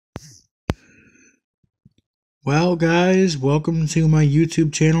Well, guys, welcome to my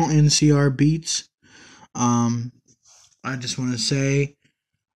YouTube channel, NCR Beats. Um, I just want to say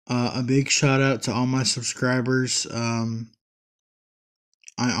a big shout out to all my subscribers. I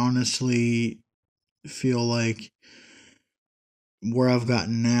honestly feel like where I've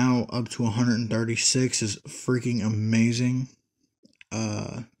gotten now, up to 136, is freaking amazing.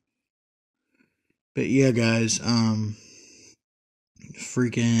 Uh, but yeah, guys,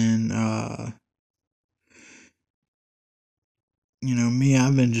 freaking, me,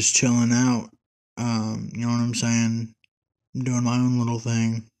 I've been just chilling out. You know what I'm saying? Doing my own little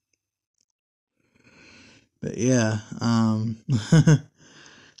thing. But yeah,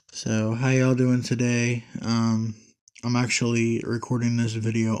 so how y'all doing today? I'm actually recording this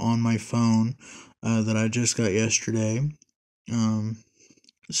video on my phone that I just got yesterday. Um,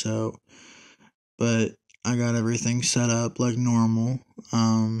 so, but I got everything set up like normal.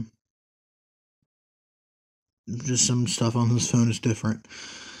 Just some stuff on this phone is different.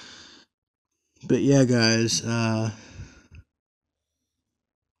 But yeah, guys, but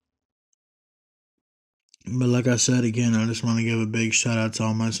like I said again, I just want to give a big shout out to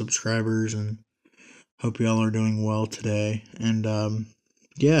all my subscribers and hope y'all are doing well today. And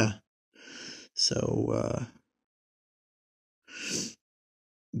yeah. So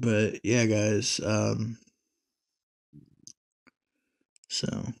but yeah, guys,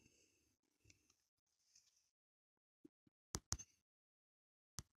 so